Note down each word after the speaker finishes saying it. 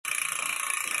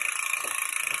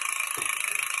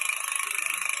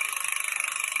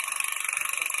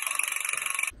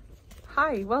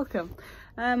Hi, welcome.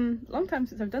 Long time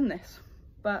since I've done this,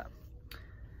 but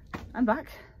I'm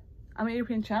back. I'm at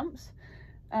European Champs.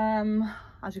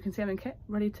 As you can see, I'm in kit,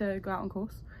 ready to go out on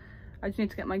course. I just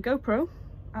need to get my GoPro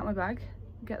out my bag,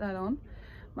 get that on.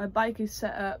 My bike is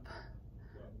set up.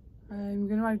 I'm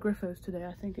gonna ride Griffos today.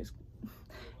 I think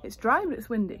it's dry, but it's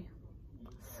windy.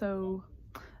 So,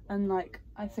 and like,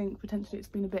 I think potentially it's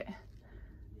been a bit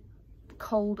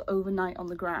cold overnight on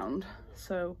the ground.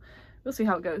 So we'll see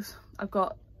how it goes. I've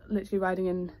got literally riding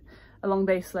in a long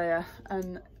base layer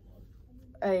and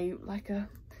a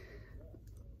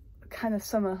kind of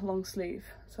summer long sleeve.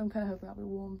 So I'm kind of hoping that'll be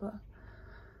warm, but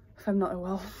if I'm not, oh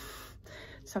well.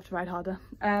 Just have to ride harder.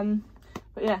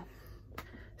 But yeah,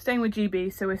 staying with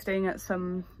GB, so we're staying at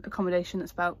some accommodation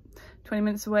that's about 20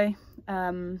 minutes away.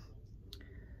 So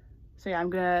yeah,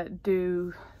 I'm gonna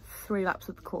do 3 laps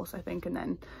of the course, I think, and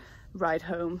then ride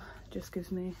home. Just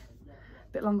gives me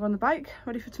a bit longer on the bike,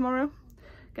 ready for tomorrow.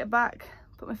 Get back,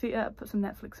 put my feet up, put some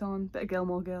Netflix on, bit of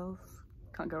Gilmore Girls.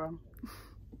 Can't go wrong.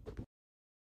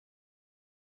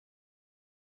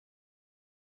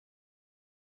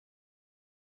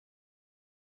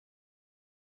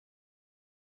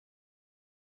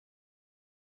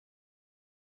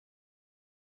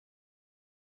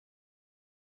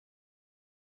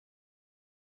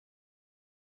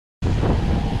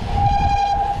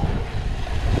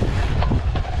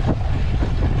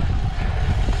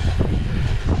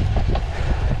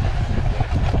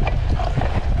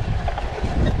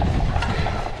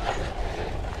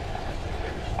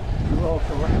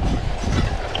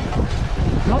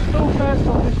 Not so fast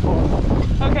on this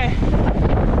one. Okay.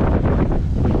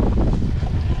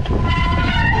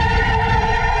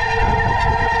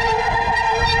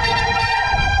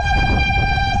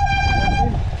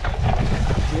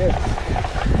 Yes.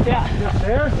 Yeah. Just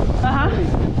there? Uh-huh.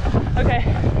 Okay.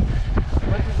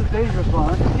 That is a dangerous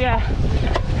one. Yeah.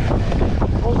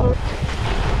 Also,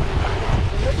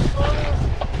 the next corner,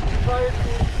 try to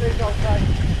stay outside.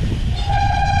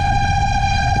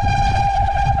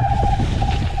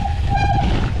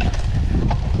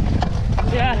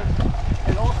 Yeah.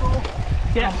 And also,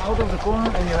 Yeah. come out of the corner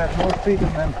and you have more speed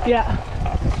and then Yeah.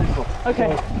 it's simple.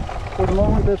 Okay. So, for the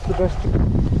moment, that's the best.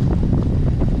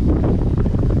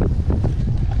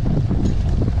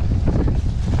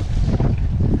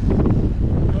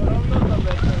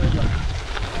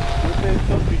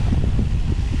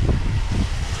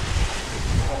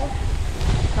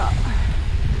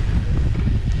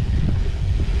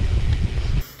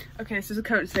 Okay, this is the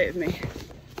current state of me.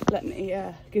 Let me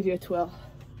give you a twirl.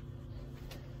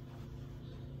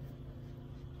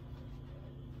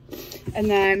 And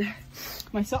then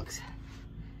my socks,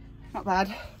 not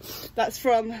bad. That's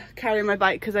from carrying my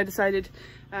bike because I decided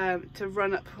to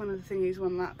run up one of the thingies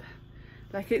one lap.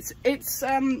 Like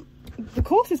the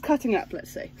course is cutting up, let's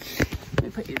say. Let me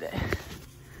put you there.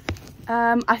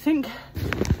 I think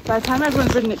by the time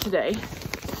everyone's ridden it today,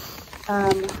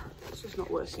 it's just not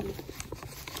working.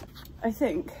 I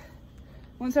think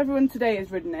once everyone today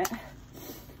has ridden it,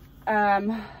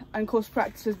 and course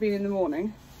practice has been in the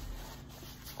morning,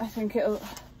 I think it'll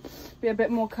be a bit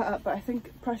more cut up, but I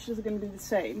think pressures are going to be the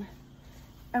same.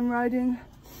 I'm riding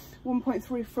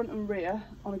 1.3 front and rear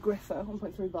on a Griffo,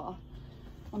 1.3 bar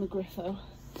on a Griffo.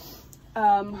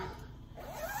 And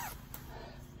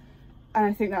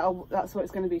I think that's what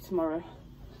it's going to be tomorrow.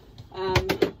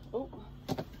 Oh.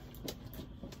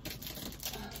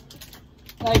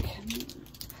 Like,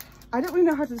 I don't really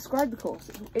know how to describe the course.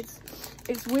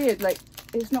 It's weird, like,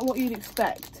 it's not what you'd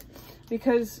expect,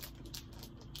 because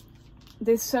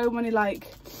there's so many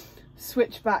like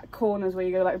switchback corners where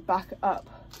you go like back up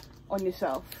on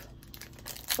yourself.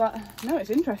 But no,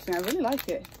 it's interesting, I really like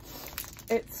it.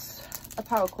 It's a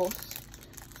power course,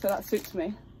 so that suits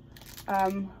me.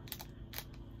 And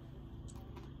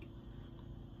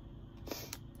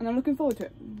I'm looking forward to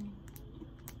it.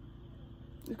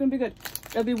 It's gonna be good.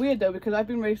 It'll be weird though, because I've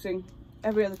been racing,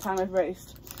 every other time I've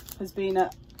raced has been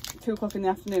at 2 o'clock in the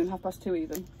afternoon, 2:30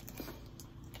 even.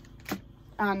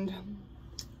 And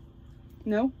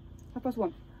no,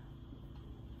 1:30.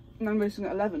 And I'm racing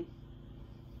at 11.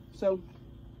 So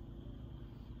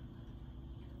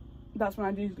that's when I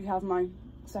usually have my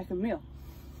second meal.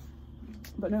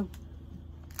 But no,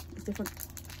 it's different.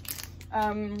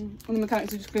 And the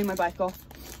mechanics are just cleaning my bike off.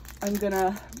 I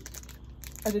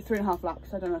did 3.5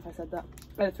 laps. I don't know if I said that.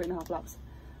 I did 3.5 laps.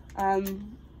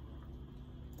 I'm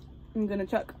gonna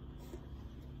chuck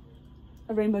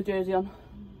a rainbow jersey on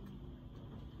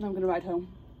and I'm gonna ride home.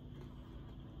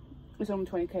 It's only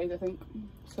 20 k's I think,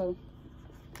 so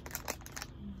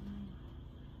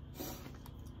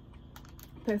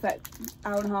perfect.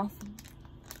 Hour and a half,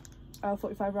 hour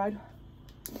 45 ride.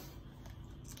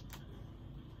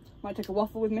 Might take a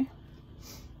waffle with me.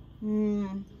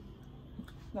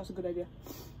 That's a good idea.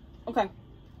 Okay.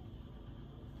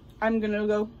 I'm gonna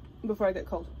go before I get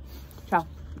cold. Ciao.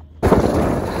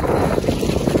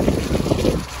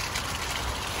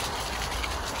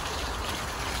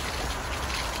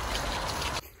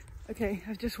 Okay,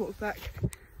 I've just walked back.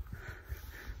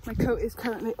 My coat is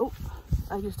currently, oh,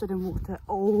 I just stood in water.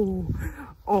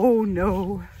 Oh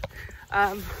no.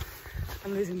 I'm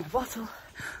losing my bottle.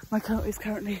 My coat is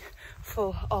currently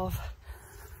full of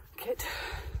kit.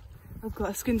 I've got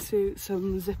a skin suit,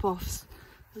 some zip-off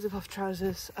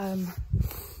trousers.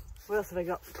 What else have I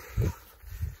got?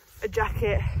 A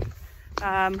jacket,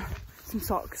 some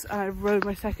socks, and I rode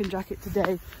my second jacket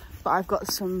today, but I've got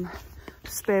some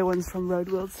spare ones from Road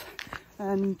Worlds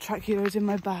and track heroes in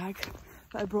my bag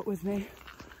that I brought with me.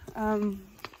 I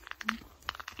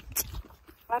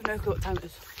have no clue what time it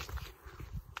is.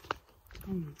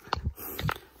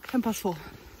 4:10.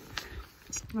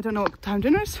 I don't know what time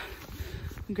dinner is.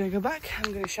 I'm gonna go back,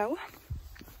 I'm gonna shower,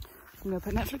 I'm gonna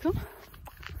put Netflix on,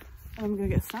 and I'm gonna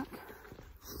get a snack.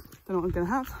 Don't know what I'm gonna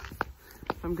have,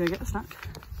 but I'm gonna get a snack.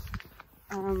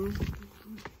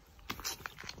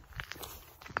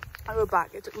 I go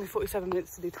back, it took me 47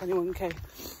 minutes to do 21k,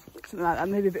 something like that,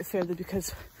 maybe a bit further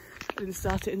because I didn't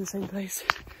start it in the same place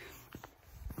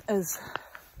as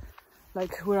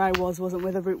like where I wasn't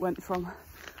where the route went from.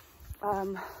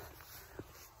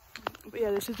 But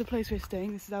yeah, this is the place we're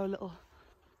staying. This is our little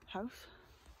house.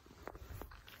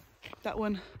 That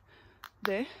one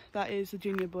there, that is the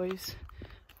junior boys,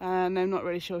 and I'm not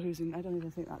really sure who's in. I don't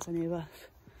even think that's any of us.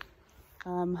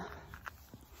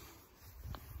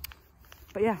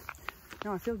 But yeah,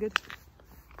 no, I feel good.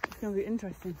 It's gonna be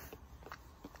interesting.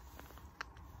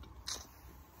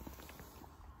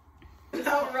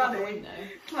 Without running,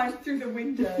 climbed through the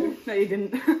window. No, you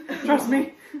didn't. Trust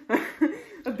me.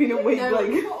 I've been awake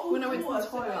like. When I went to the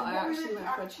toilet, I actually went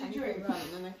for a 10k run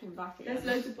and then I came back again. There's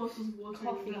loads of bottles of water in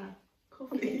the van.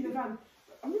 Coffee in the van.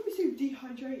 I'm gonna be so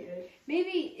dehydrated.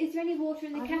 Maybe, is there any water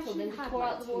in the kettle? Then pour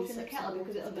out the water in the kettle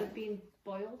because it'll have been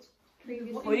boiled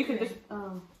previously. Or you could just,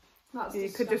 That's you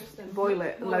could disgusting. just boil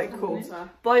it and let it cool. Water.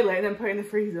 Boil it and then put it in the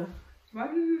freezer. Why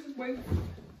didn't you just wait?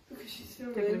 Because she's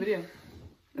still Taking a video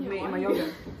of me eating my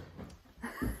yogurt.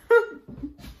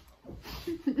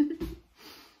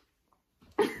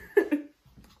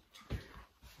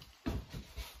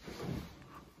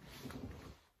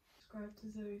 Subscribe to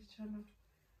Zoe's channel.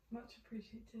 Much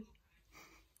appreciated.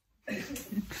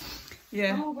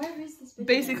 Yeah. Oh, where is this video?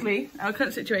 Basically, our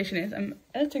current situation is I'm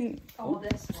editing. Oh,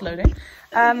 this It's loading.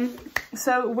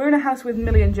 So we're in a house with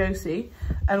Millie and Josie,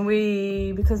 and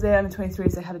because they're under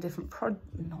 23s, they had a different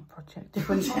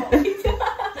different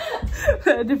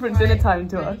a different dinner time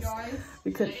to us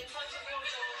because.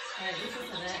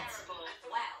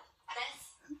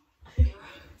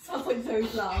 Sounds like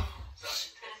Zoe's laugh.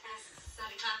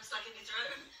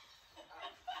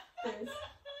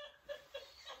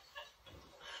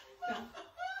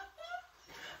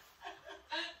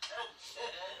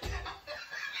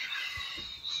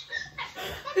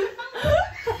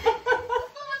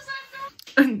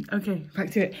 Okay, back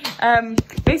to it.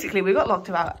 Basically, we got locked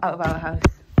out of our house,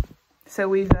 so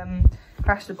we've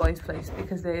crashed the boys' place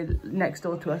because they're next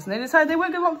door to us, and they decided they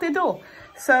weren't going to lock their door.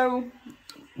 So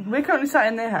we're currently sat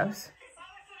in their house.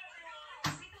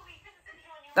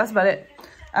 That's about it.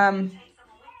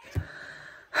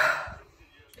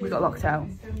 We got locked out.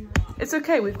 It's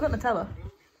okay. We've got Nutella.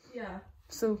 Yeah.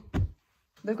 So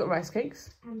they've got rice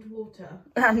cakes And water.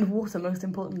 and water, most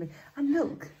importantly, and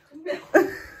milk.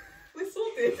 We're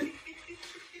sorted.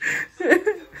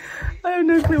 I have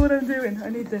no clue what I'm doing. I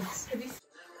need this.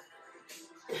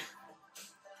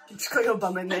 Just got your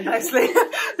bum in there nicely.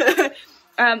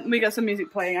 We got some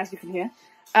music playing, as you can hear.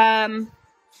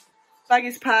 Bag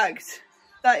is packed.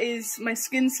 That is my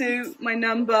skin suit, my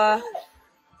number.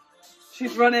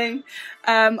 She's running.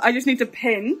 I just need to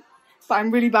pin, but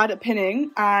I'm really bad at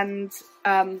pinning, and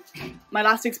my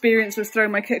last experience was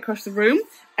throwing my kit across the room.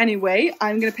 Anyway,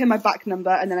 I'm going to pin my back number,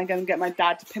 and then I'm going to get my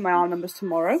dad to pin my arm numbers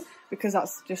tomorrow, because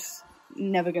that's just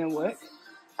never going to work.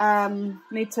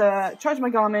 Need to charge my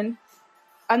Garmin,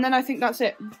 and then I think that's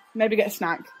it. Maybe get a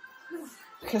snack,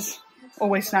 because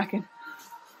always snacking.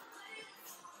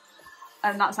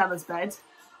 And that's Emma's bed,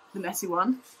 the messy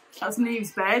one. That's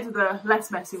Neve's bed, the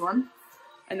less messy one.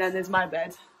 And then there's my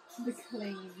bed. The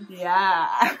clean.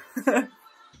 Yeah.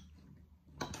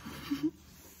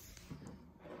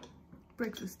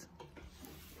 Breakfast.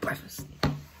 Breakfast.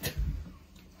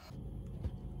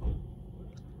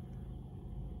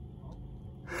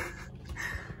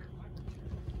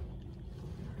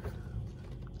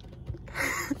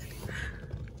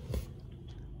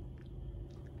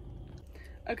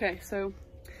 Okay, so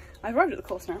I've arrived at the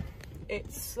course now.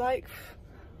 It's like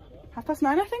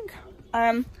 9:30, I think.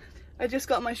 I just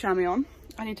got my chamois on.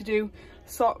 I need to do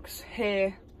socks,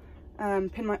 hair,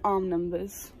 pin my arm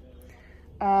numbers.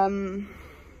 And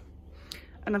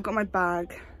I've got my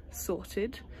bag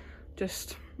sorted.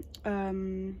 Just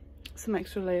some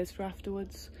extra layers for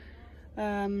afterwards.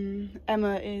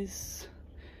 Emma is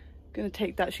gonna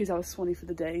take that. She's out of Swanee for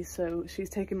the day, so she's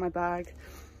taking my bag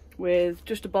with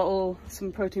just a bottle,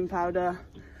 some protein powder,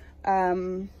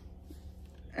 and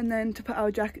then to put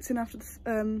our jackets in after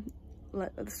the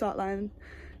like at the start line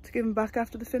to give them back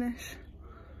after the finish.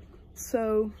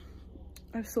 So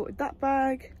I've sorted that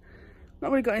bag. Not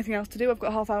really got anything else to do. I've got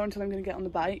a half hour until I'm going to get on the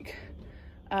bike,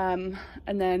 and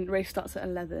then race starts at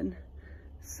 11.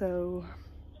 So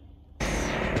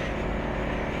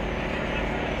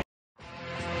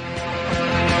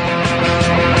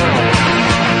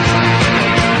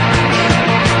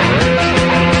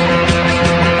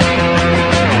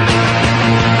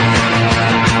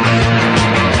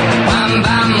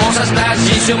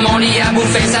sur mon lit à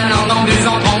bouffer sa langue en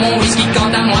buvant grand mon whisky.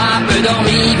 Quant à moi, peu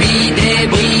dormi, vie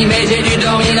débris, mais j'ai dû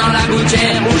dormir dans la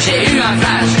gouttière où j'ai eu un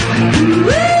flash.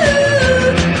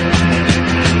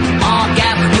 En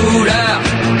 4 couleurs.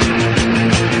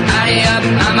 Allez hop,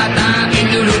 un matin, une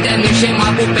louloute est venue chez moi,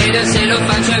 poupée de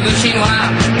cellophane, cheveux chinois,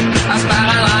 un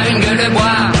sparadrap, une gueule de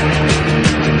bois,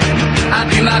 a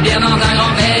bu ma bière dans un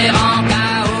grand verre en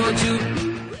caoutchouc.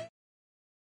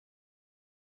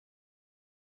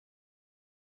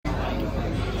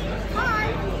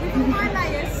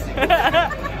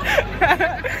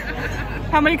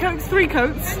 how many coats? 3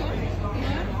 coats? 2,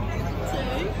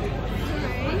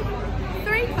 3,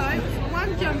 3 coats,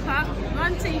 1 jumper,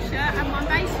 1 t-shirt and 1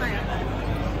 base layer.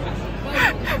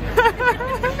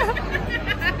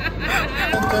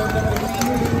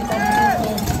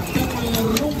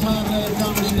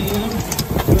 Dames en heren,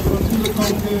 we hebben natuurlijk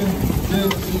ook de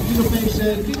Europese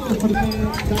titel van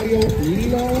Dario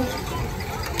Lilo.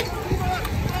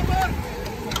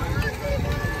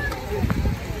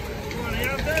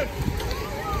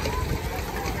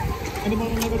 En de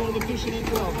mannen hebben er ondertussen in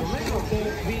gelopen. Nederland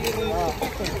weer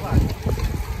achteruit.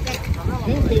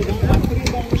 Heel veel daar achterin,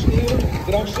 dames en heren.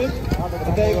 Drassen. Dat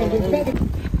betekent een verder.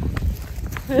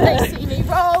 They see me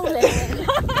rolling.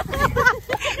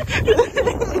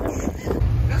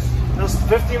 Dat is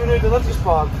 15 minuten, dat is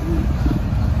spaak.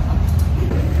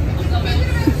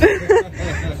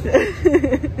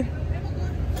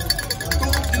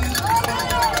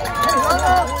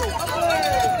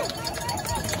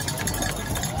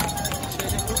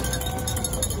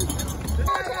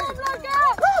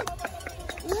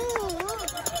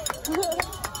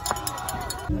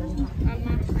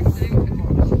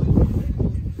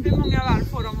 Hur många varv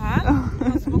får de här?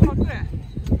 Vad kostar det?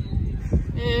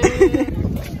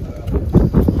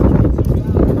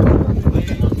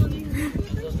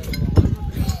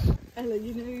 Ella,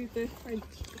 you know the French.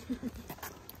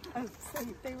 So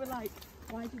they were like,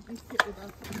 why did you sit with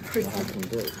us?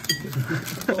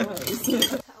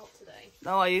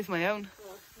 No, I use my own.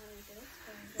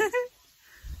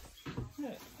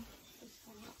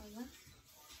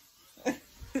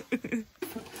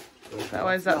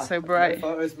 Why is that so bright?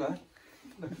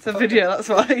 It's a video, that's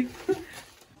why.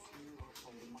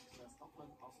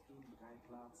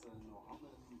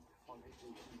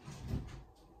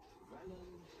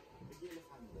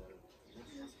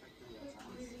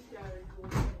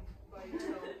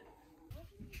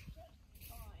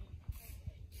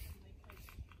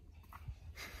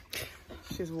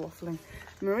 She's waffling.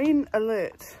 Marine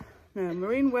alert. No,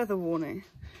 marine weather warning.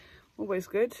 Always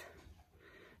good.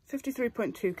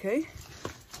 53.2k.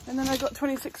 And then I got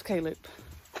 26k loop.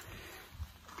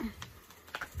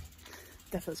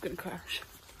 Definitely gonna crash.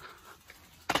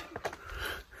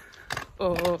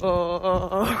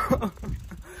 Oh.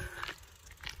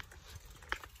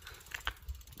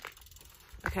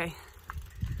 Okay.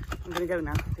 I'm gonna go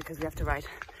now because we have to ride.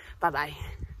 Bye bye.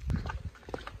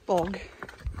 Bog.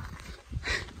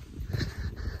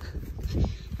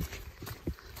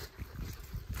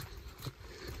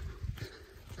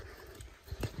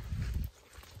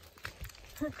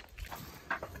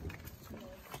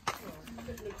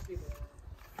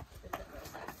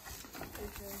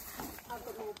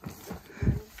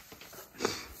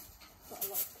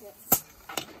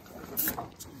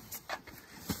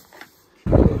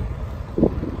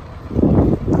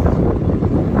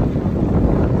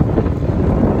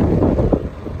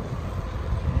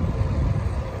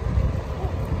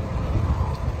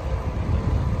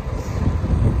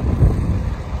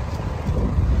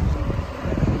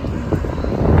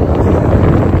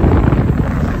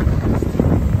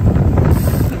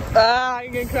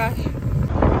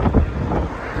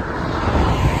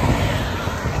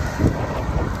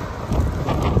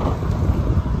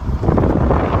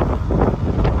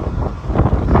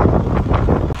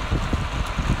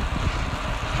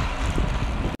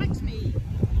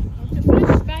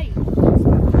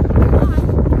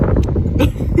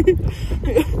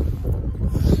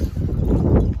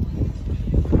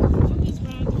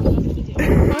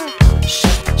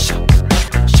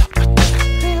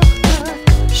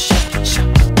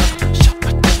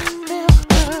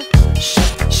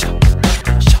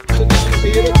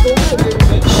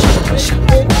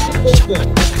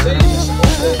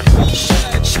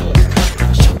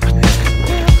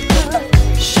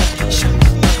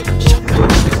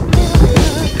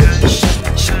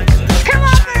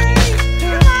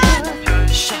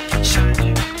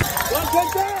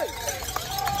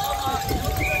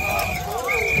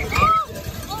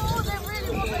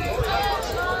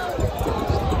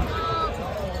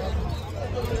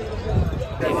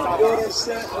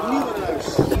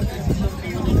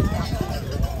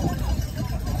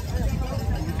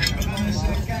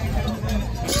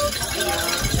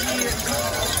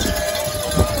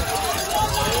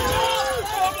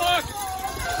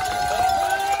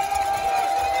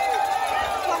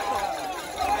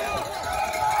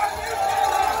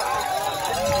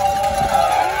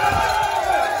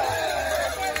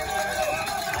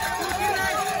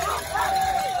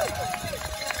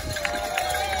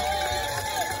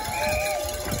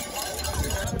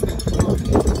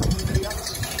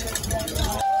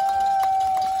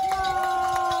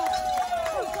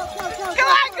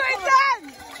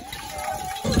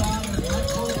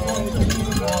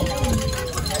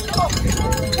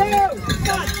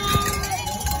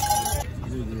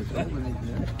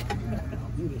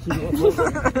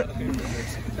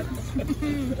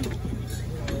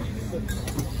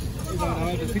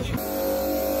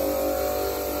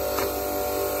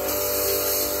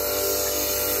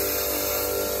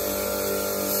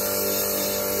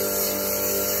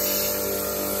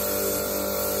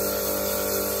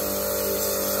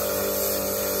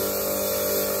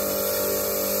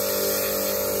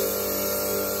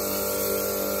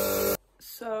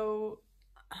 So,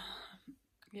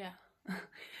 yeah,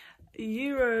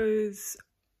 Euros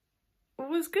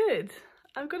was good,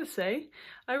 I've got to say.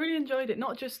 I really enjoyed it,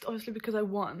 not just obviously because I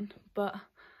won, but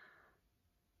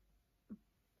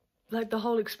like the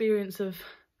whole experience of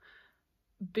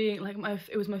being like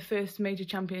it was my first major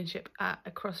championship at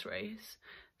a cross race.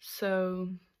 So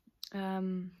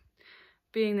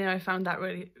being there, I found that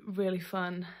really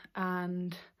fun,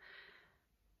 and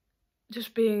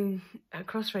just being at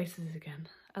cross races again,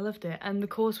 I loved it. And the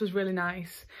course was really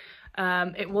nice.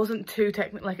 It wasn't too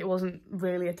technical, like it wasn't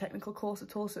really a technical course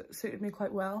at all, so it suited me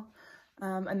quite well.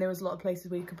 And there was a lot of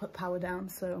places where you could put power down,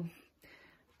 so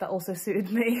that also suited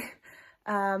me.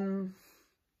 But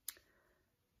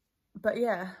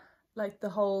yeah, like the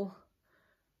whole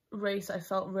race I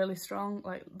felt really strong.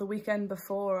 Like the weekend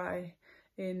before,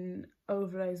 in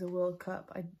Overijssel World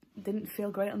Cup, I didn't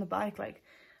feel great on the bike. Like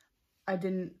I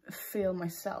didn't feel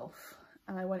myself,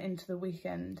 and I went into the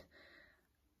weekend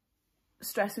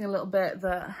stressing a little bit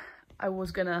that I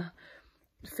was gonna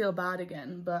feel bad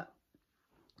again, but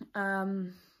I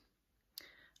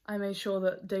made sure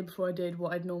that the day before I did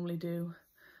what I'd normally do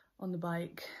on the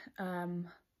bike.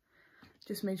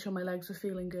 Just made sure my legs were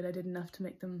feeling good. I did enough to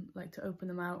make them, like, to open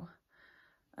them out.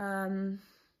 I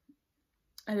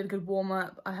did a good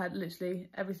warm-up. I had literally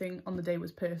everything on the day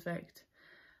was perfect.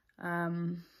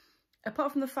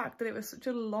 Apart from the fact that it was such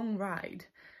a long ride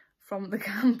from the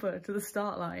camper to the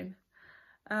start line.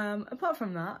 Apart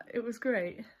from that, it was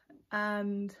great.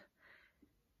 And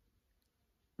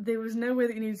there was no way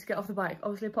that you needed to get off the bike,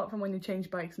 obviously, apart from when you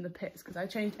change bikes in the pits, because I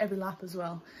changed every lap as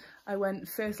well.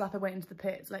 First lap I went into the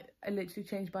pits, like I literally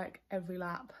changed bike every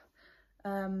lap,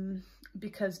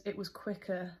 because it was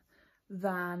quicker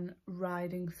than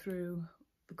riding through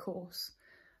the course.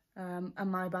 And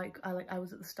my bike, I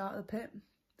was at the start of the pit,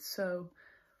 so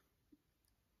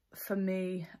for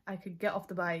me, I could get off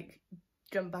the bike,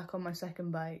 jump back on my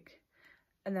second bike,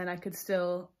 and then I could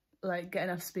still like get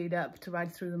enough speed up to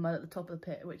ride through the mud at the top of the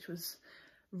pit, which was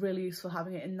really useful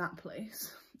having it in that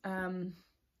place.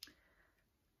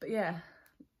 But yeah,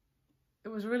 it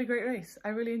was a really great race. I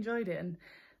really enjoyed it, and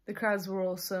the crowds were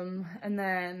awesome. And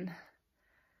then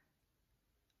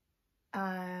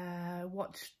I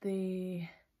watched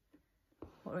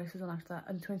what race was on after that?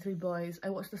 Under 23 boys. I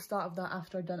watched the start of that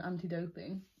after I'd done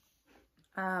anti-doping.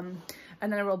 And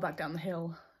then I rolled back down the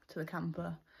hill to the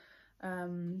camper,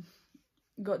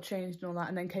 got changed and all that,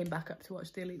 and then came back up to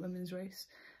watch the elite women's race,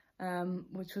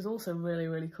 which was also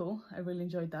really cool. I really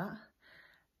enjoyed that.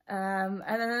 And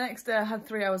then the next day I had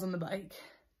 3 hours on the bike,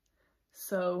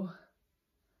 so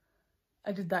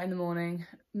I did that in the morning,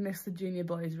 missed the junior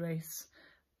boys race,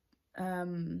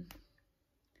 and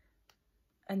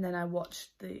then I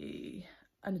watched the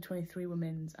under 23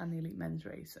 women's and the elite men's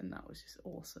race, and that was just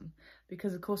awesome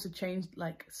because the course had changed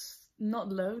like not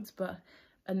loads, but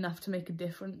enough to make a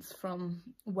difference from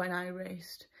when I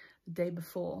raced the day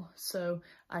before. So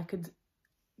I could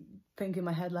think in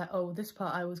my head like, oh, this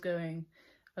part I was doing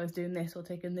this or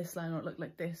taking this line, or it looked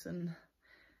like this. And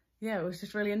yeah, it was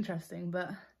just really interesting. But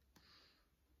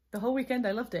the whole weekend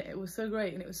I loved it. It was so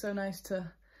great, and it was so nice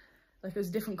to, like, it was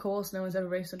a different course, no one's ever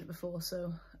raced on it before,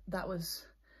 so that was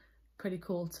pretty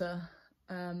cool to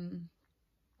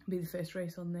be the first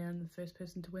race on there and the first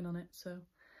person to win on it. So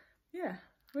yeah,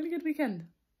 really good weekend.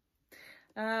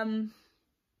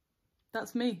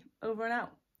 That's me, over and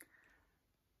out.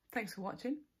 Thanks for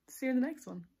watching. See you in the next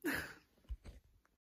one.